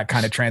surprised that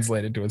kind of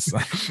translated to his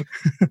son.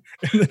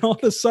 And then all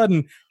of a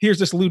sudden, here's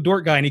this Lu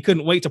Dort guy, and he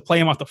couldn't wait to play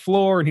him off the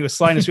floor, and he was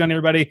sliding his feet on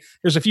everybody.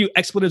 There's a few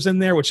expletives in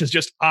there, which is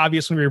just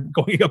obvious when we were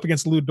going up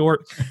against Lu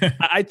Dort.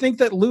 I think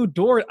that Lu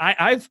Dort,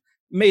 I've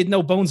made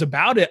no bones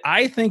about it.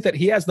 I think that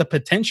he has the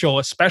potential,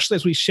 especially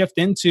as we shift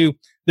into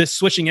this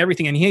switching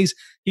everything. And he's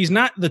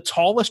not the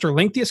tallest or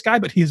lengthiest guy,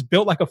 but he's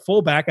built like a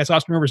fullback, as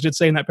Austin Rivers did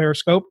say in that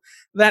Periscope,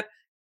 that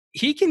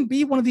he can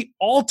be one of the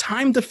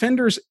all-time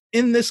defenders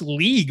in this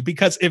league,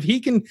 because if he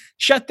can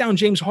shut down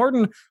James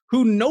Harden,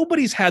 who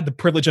nobody's had the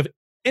privilege of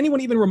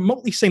anyone even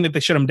remotely saying that they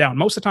shut him down.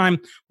 Most of the time,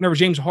 whenever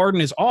James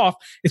Harden is off,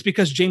 it's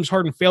because James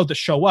Harden failed to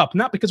show up,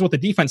 not because of what the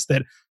defense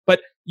did.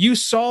 But you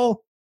saw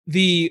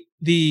the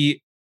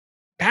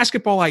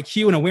basketball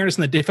IQ and awareness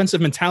and the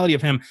defensive mentality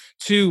of him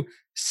to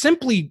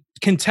simply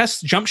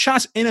contest jump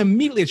shots, and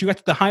immediately as you got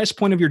to the highest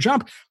point of your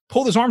jump,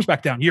 pull his arms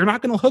back down. You're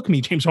not going to hook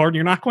me, James Harden.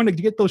 You're not going to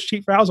get those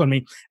cheap fouls on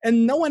me.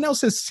 And no one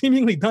else has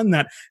seemingly done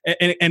that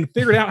and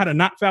figured out how to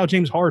not foul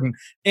James Harden.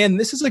 And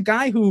this is a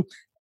guy who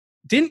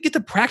didn't get to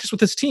practice with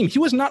his team. He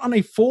was not on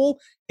a full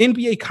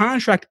NBA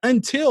contract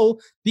until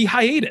the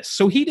hiatus.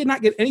 So he did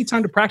not get any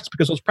time to practice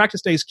because those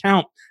practice days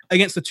count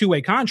against the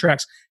two-way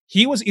contracts.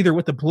 He was either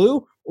with the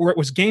Blue or it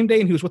was game day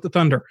and he was with the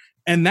Thunder.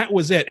 And that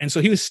was it. And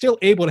so he was still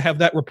able to have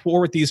that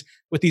rapport with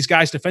these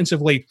guys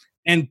defensively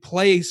and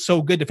play so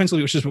good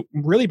defensively, which is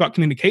really about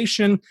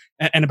communication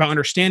and about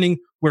understanding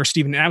where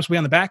Steven Adams will be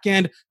on the back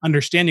end,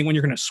 understanding when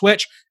you're going to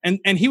switch. And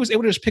he was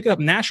able to just pick it up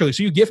naturally.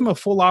 So you give him a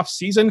full off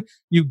season,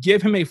 you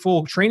give him a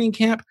full training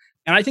camp.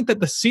 And I think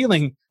that the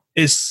ceiling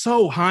is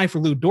so high for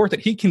Lou Dort that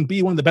he can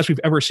be one of the best we've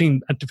ever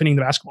seen at defending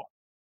the basketball.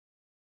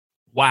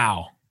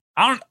 Wow.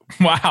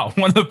 Wow.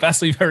 One of the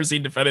best we've ever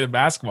seen defending the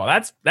basketball.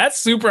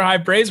 That's super high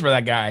praise for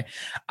that guy.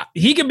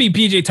 He could be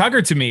PJ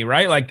Tucker to me,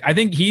 right? Like, I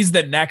think he's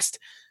the next,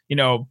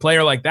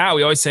 player like that.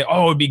 We always say,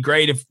 oh, it'd be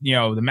great if,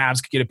 the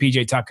Mavs could get a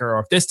PJ Tucker, or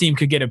if this team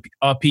could get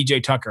a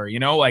PJ Tucker,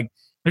 like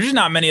there's just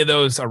not many of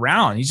those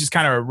around. He's just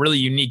kind of a really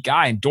unique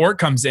guy. And Dort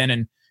comes in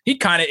and he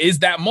kind of is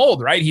that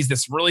mold, right? He's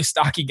this really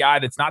stocky guy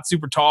that's not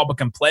super tall, but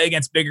can play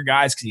against bigger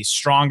guys because he's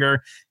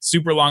stronger,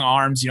 super long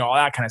arms, all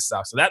that kind of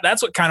stuff. So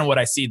that's what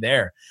I see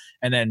there.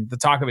 And then the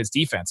talk of his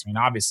defense,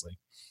 obviously.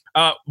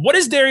 What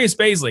is Darius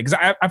Bazley?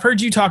 Because I've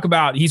heard you talk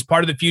about he's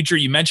part of the future.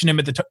 You mentioned him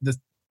at the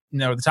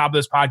top of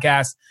this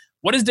podcast.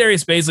 What is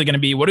Darius Bazley going to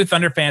be? What do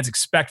Thunder fans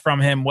expect from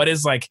him? What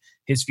is like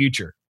his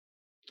future?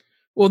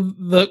 Well,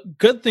 the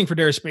good thing for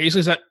Darius Bazley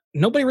is that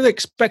nobody really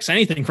expects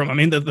anything from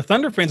him. The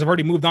Thunder fans have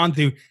already moved on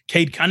to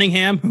Cade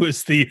Cunningham, who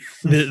is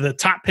the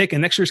top pick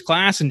in next year's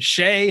class, and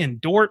Shea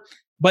and Dort.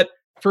 But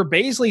for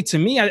Bazley, to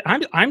me,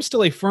 I'm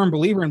still a firm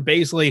believer in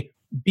Bazley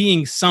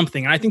being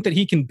something. And I think that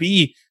he can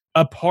be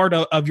a part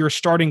of your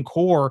starting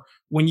core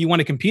when you want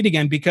to compete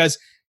again, because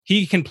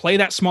he can play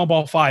that small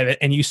ball five.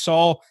 And you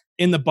saw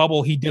in the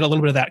bubble, he did a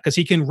little bit of that because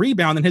he can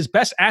rebound. And his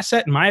best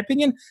asset, in my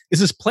opinion, is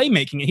his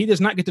playmaking. And he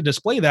does not get to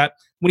display that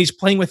when he's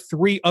playing with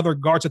three other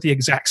guards at the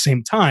exact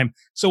same time.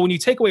 So when you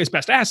take away his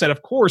best asset,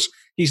 of course,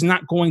 he's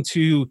not going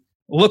to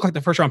look like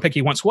the first round pick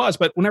he once was.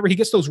 But whenever he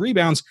gets those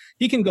rebounds,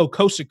 he can go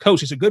coast to coast.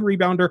 He's a good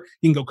rebounder.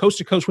 He can go coast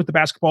to coast with the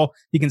basketball.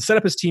 He can set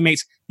up his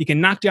teammates. He can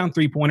knock down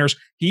 3-pointers.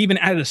 He even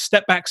added a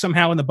step back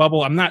somehow in the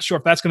bubble. I'm not sure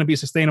if that's going to be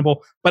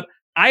sustainable, but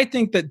I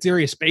think that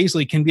Darius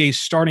Bazley can be a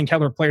starting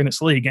caliber player in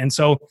this league. And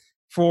so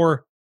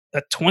for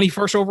a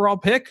 21st overall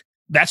pick,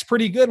 that's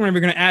pretty good whenever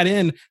you're going to add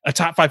in a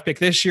top 5 pick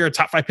this year, a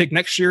top 5 pick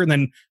next year, and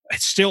then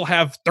still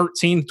have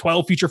 13,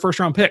 12 future first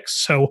round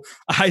picks. So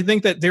I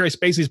think that Darius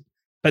Bazley's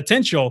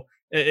potential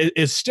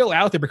is still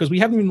out there because we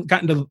haven't even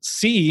gotten to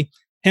see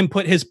him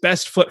put his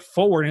best foot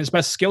forward and his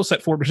best skill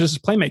set forward, which is his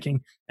playmaking.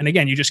 And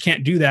again, you just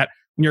can't do that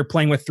when you're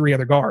playing with 3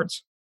 other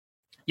guards.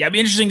 Yeah, it'd be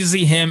interesting to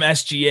see him,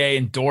 SGA,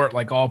 and Dort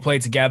all play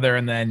together,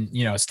 and then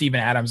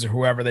Steven Adams or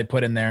whoever they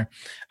put in there.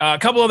 A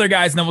couple other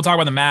guys, and then we'll talk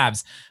about the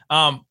Mavs.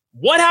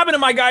 What happened to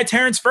my guy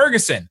Terrence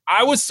Ferguson?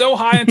 I was so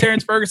high on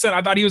Terrence Ferguson.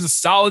 I thought he was a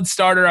solid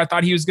starter. I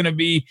thought he was going to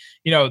be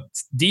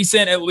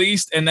decent at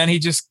least, and then he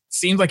just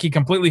seems like he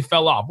completely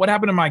fell off. What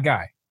happened to my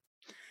guy?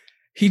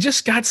 He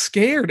just got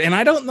scared, and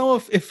I don't know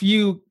if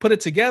you put it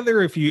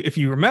together, if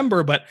you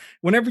remember, but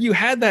whenever you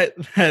had that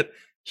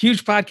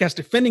huge podcast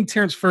defending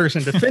Terrence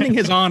Ferguson, defending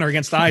his honor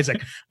against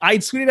Isaac, I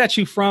tweeted at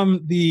you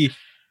from the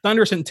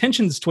Thunder's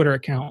Intentions Twitter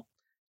account.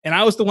 And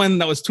I was the one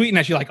that was tweeting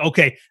at you like,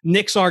 okay,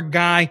 Nick's our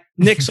guy.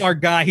 Nick's our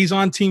guy. He's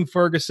on Team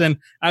Ferguson.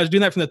 I was doing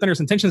that from the Thunder's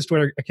Intentions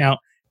Twitter account.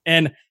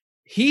 And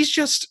he's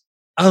just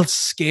a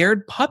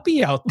scared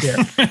puppy out there.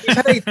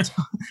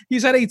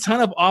 He's had a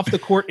ton of off the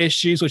court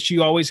issues, which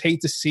you always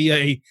hate to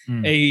see,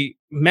 a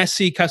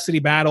messy custody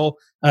battle.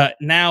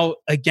 Now,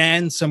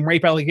 again, some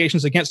rape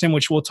allegations against him,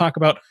 which we'll talk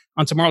about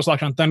on tomorrow's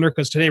Locked On Thunder,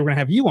 because today we're going to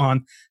have you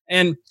on.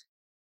 And,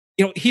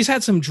 he's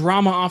had some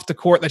drama off the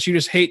court that you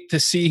just hate to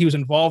see he was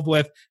involved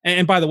with.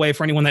 And by the way,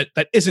 for anyone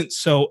that isn't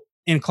so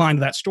inclined to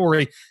that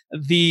story,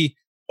 the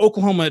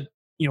Oklahoma,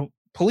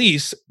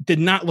 police did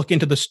not look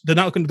into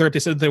there. They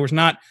said there's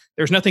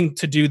nothing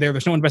to do there.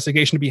 There's no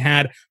investigation to be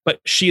had,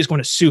 but she is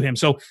going to sue him.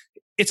 So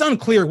it's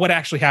unclear what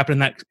actually happened in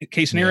that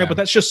case scenario, but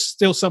that's just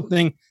still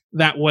something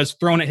that was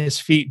thrown at his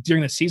feet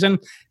during the season.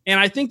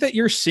 And I think that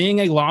you're seeing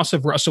a loss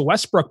of Russell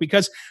Westbrook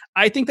because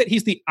I think that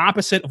he's the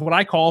opposite of what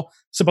I call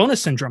Sabonis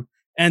syndrome.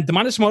 And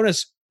Domantas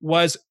Sabonis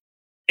was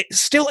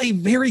still a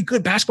very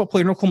good basketball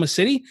player in Oklahoma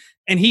City.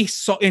 And you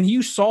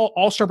saw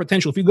all-star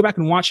potential. If you go back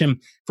and watch him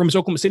from his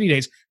Oklahoma City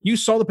days, you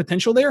saw the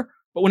potential there.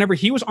 But whenever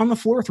he was on the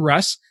floor with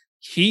Russ,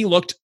 he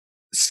looked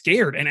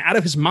scared and out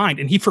of his mind.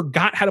 And he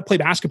forgot how to play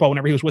basketball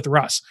whenever he was with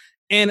Russ.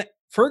 And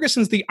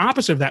Ferguson's the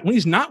opposite of that. When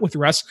he's not with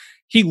Russ,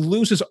 he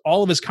loses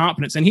all of his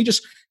confidence. And he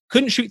just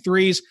couldn't shoot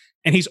threes.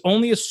 And he's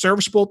only a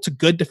serviceable to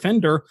good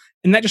defender.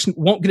 And that just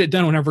won't get it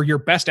done whenever your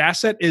best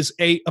asset is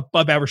a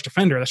above average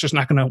defender. That's just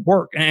not going to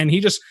work. And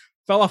he just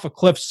fell off a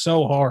cliff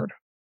so hard.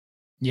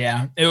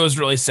 Yeah, it was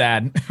really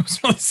sad. It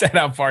was really sad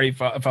how far he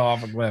fell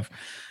off a cliff.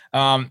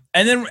 And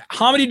then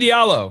Hamidou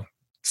Diallo,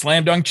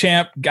 slam dunk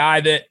champ,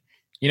 guy that,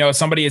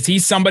 is he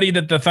somebody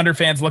that the Thunder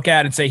fans look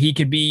at and say he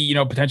could be,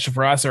 potential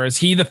for us, or is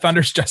he the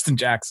Thunder's Justin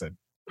Jackson?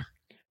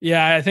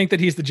 Yeah, I think that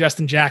he's the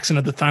Justin Jackson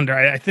of the Thunder.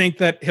 I think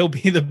that he'll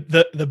be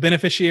the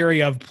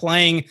beneficiary of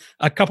playing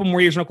a couple more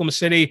years in Oklahoma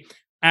City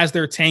as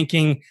they're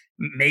tanking.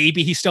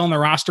 Maybe he's still on the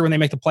roster when they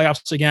make the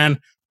playoffs again.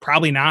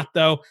 Probably not,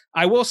 though.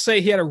 I will say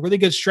he had a really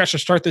good stretch to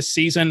start this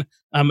season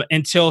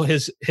until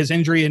his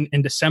injury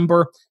in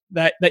December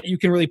that you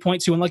can really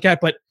point to and look at.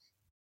 But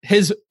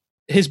his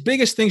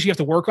biggest things you have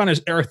to work on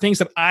are things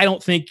that I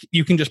don't think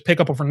you can just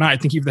pick up overnight.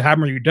 I think you either have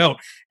them or you don't.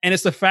 And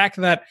it's the fact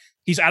that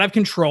he's out of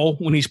control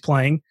when he's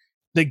playing.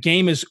 The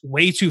game is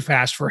way too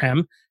fast for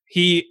him.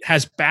 He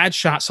has bad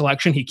shot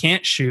selection. He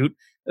can't shoot.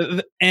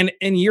 And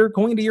you're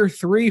going to year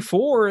 3,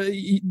 4,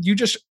 you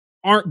just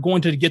aren't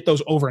going to get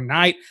those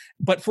overnight.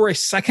 But for a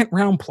second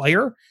round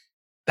player,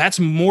 that's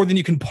more than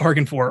you can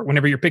bargain for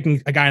whenever you're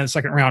picking a guy in the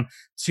second round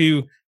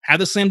to have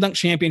the slam dunk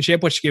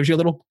championship, which gives you a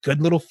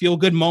little feel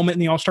good moment in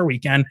the All-Star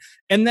weekend,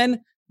 and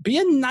then be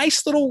a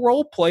nice little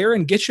role player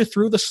and get you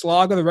through the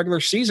slog of the regular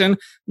season.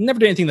 Never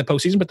did anything in the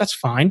postseason, but that's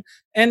fine.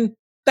 And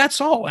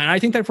that's all. And I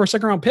think that for a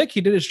second round pick, he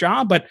did his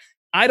job, but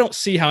I don't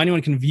see how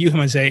anyone can view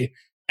him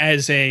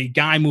as a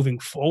guy moving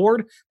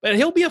forward, but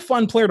he'll be a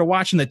fun player to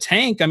watch in the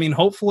tank. I mean,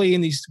 hopefully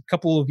in these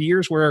couple of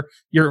years where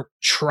you're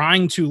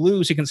trying to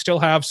lose, he can still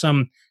have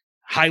some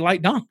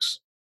highlight dunks.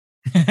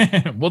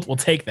 We'll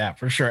take that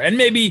for sure. And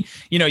maybe,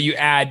 he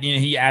adds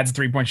a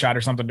 3-point shot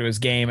or something to his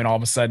game and all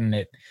of a sudden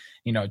it,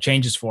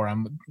 changes for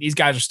him. These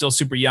guys are still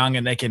super young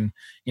and they can,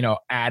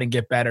 add and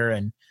get better.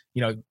 And,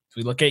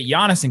 we look at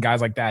Giannis and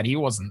guys like that. He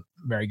wasn't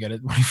very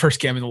good when he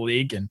first came in the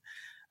league, and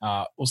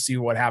we'll see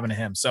what happened to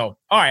him. So,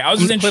 all right, I was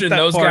just interested in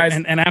those guys.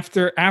 And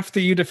after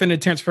you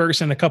defended Terrence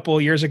Ferguson a couple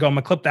of years ago, I'm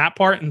going to clip that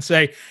part and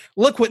say,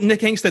 look what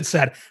Nick Angstead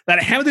said, that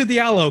Hamidou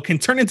Diallo can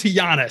turn into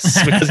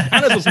Giannis, because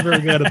Giannis was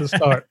very good at the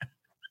start.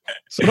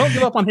 So don't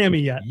give up on him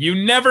yet. You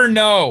never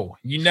know.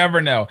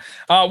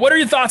 What are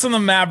your thoughts on the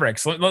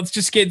Mavericks? Let's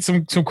just get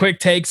some quick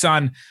takes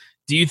on,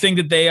 do you think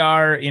that they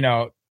are,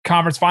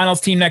 conference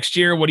finals team next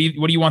year? What do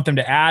you want them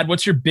to add?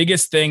 What's your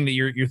biggest thing that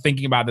you're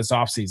thinking about this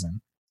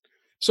offseason?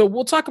 So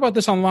we'll talk about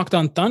this on Locked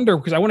On Thunder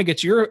because I want to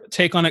get your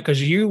take on it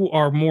because you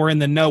are more in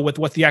the know with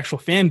what the actual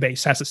fan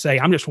base has to say.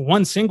 I'm just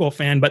one single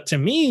fan, but to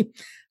me,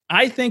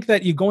 I think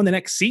that you go in the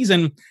next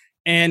season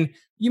and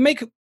you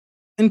make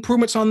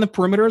improvements on the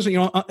perimeters,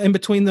 in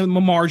between the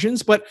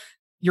margins, but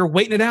you're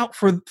waiting it out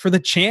for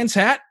the chance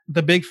at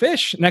the big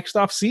fish next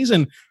off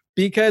season,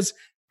 because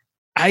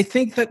I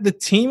think that the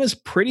team is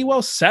pretty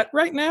well set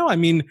right now. I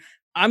mean,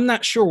 I'm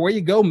not sure where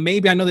you go.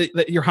 Maybe I know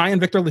that you're high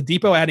on Victor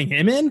Oladipo, adding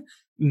him in,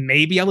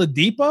 maybe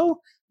Oladipo,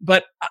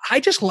 but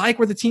I just like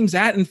where the team's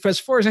at. And as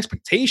far as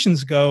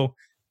expectations go,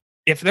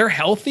 if they're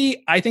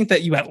healthy, I think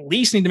that you at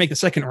least need to make the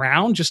second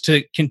round just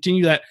to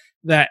continue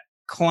that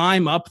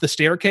climb up the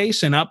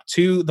staircase and up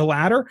to the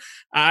ladder.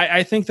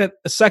 I think that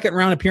a second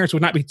round appearance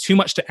would not be too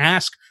much to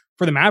ask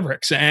for the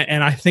Mavericks.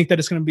 And I think that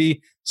it's going to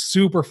be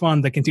super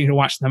fun to continue to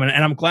watch them.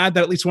 And I'm glad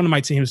that at least one of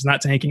my teams is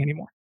not tanking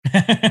anymore.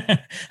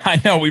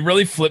 I know we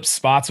really flipped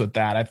spots with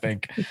that. I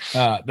think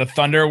the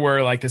Thunder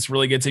were like this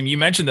really good team. You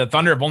mentioned the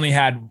Thunder have only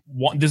had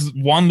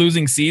one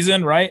losing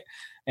season, right?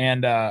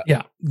 And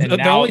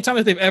the only time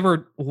that they've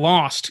ever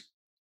lost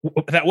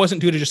that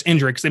wasn't due to just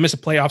injury, because they missed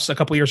the playoffs a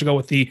couple of years ago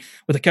with the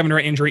Kevin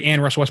Durant injury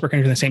and Russell Westbrook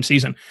injury in the same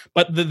season.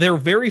 But their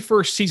very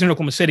first season in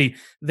Oklahoma City,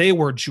 they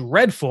were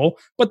dreadful.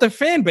 But the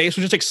fan base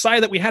was just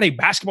excited that we had a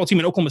basketball team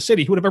in Oklahoma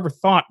City. Who would have ever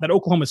thought that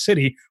Oklahoma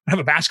City would have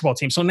a basketball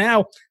team? So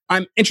now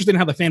I'm interested in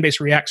how the fan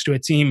base reacts to a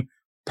team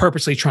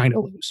purposely trying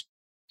to lose.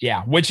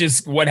 Yeah, which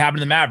is what happened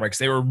to the Mavericks.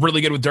 They were really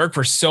good with Dirk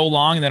for so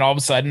long, and then all of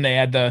a sudden they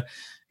had the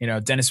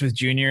Dennis Smith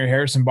Jr.,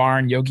 Harrison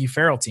Barnes, Yogi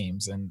Ferrell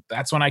teams, and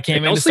that's when I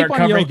came in to start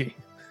covering. Yogi.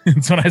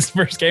 It's when I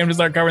first came to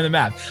start covering the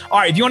Mavs. All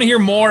right, if you want to hear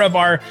more of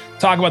our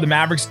talk about the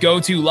Mavericks, go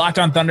to Locked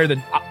On Thunder.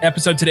 The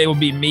episode today will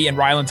be me and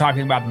Rylan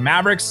talking about the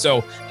Mavericks. So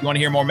if you want to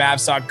hear more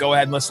Mavs talk, go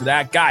ahead and listen to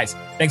that. Guys,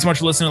 thanks so much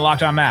for listening to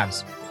Locked On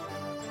Mavs.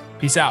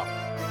 Peace out.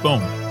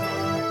 Boom.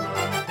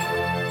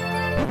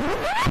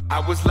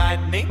 I was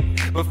lightning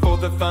before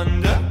the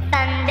thunder.